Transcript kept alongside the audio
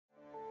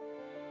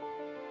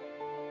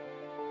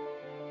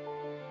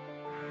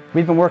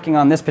We've been working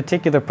on this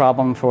particular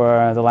problem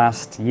for the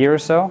last year or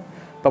so,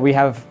 but we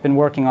have been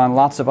working on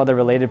lots of other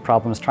related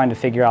problems trying to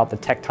figure out the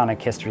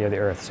tectonic history of the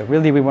Earth. So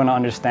really we want to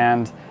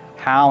understand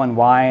how and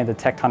why the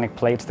tectonic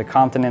plates, the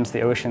continents,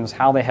 the oceans,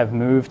 how they have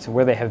moved,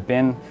 where they have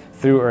been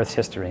through Earth's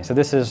history. So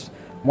this is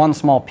one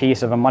small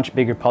piece of a much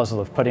bigger puzzle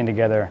of putting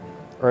together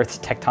Earth's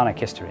tectonic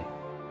history.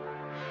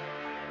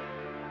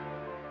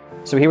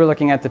 So here we're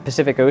looking at the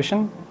Pacific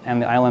Ocean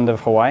and the island of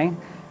Hawaii.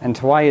 And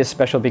Hawaii is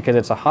special because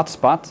it's a hot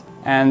spot,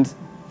 and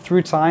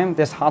through time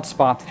this hot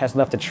spot has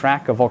left a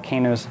track of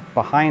volcanoes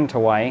behind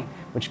Hawaii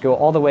which go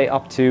all the way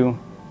up to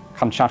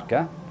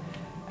Kamchatka.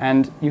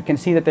 And you can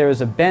see that there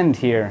is a bend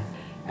here,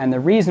 and the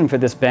reason for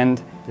this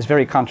bend is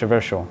very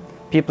controversial.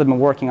 People have been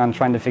working on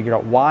trying to figure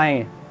out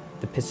why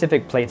the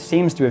Pacific plate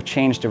seems to have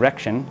changed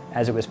direction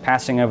as it was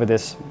passing over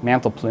this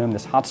mantle plume,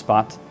 this hot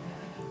spot,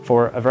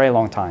 for a very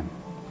long time.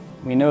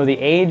 We know the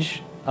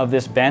age of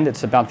this bend.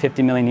 It's about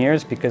 50 million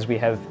years because we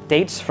have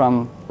dates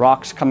from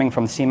rocks coming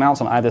from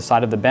seamounts on either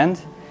side of the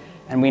bend.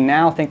 And we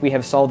now think we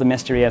have solved the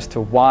mystery as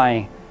to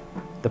why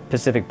the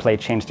Pacific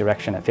plate changed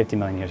direction at 50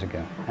 million years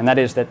ago. And that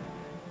is that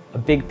a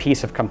big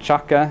piece of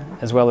Kamchatka,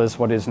 as well as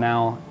what is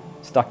now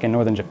stuck in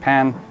northern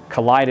Japan,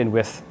 collided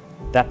with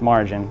that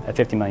margin at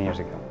 50 million years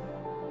ago.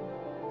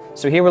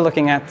 So here we're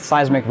looking at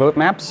seismic vote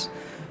maps,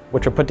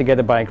 which were put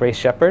together by Grace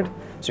Shepard.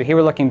 So here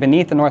we're looking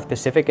beneath the North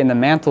Pacific, in the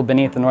mantle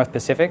beneath the North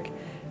Pacific,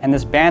 and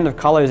this band of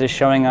colors is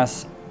showing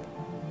us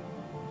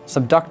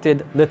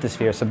subducted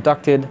lithospheres,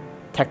 subducted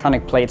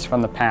tectonic plates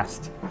from the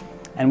past.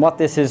 And what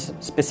this is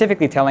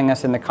specifically telling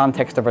us in the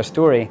context of our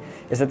story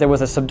is that there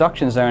was a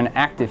subduction zone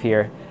active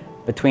here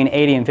between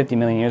 80 and 50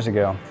 million years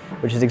ago,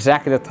 which is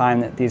exactly the time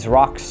that these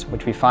rocks,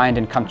 which we find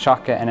in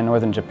Kamchatka and in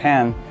northern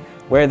Japan,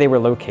 where they were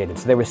located.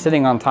 So they were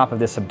sitting on top of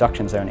this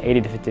subduction zone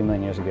 80 to 50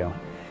 million years ago.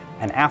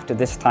 And after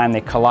this time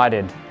they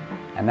collided,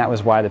 and that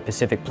was why the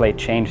Pacific plate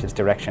changed its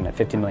direction at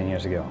 50 million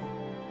years ago.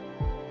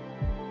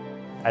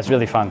 That's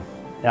really fun.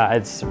 Yeah,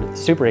 it's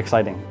super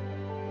exciting.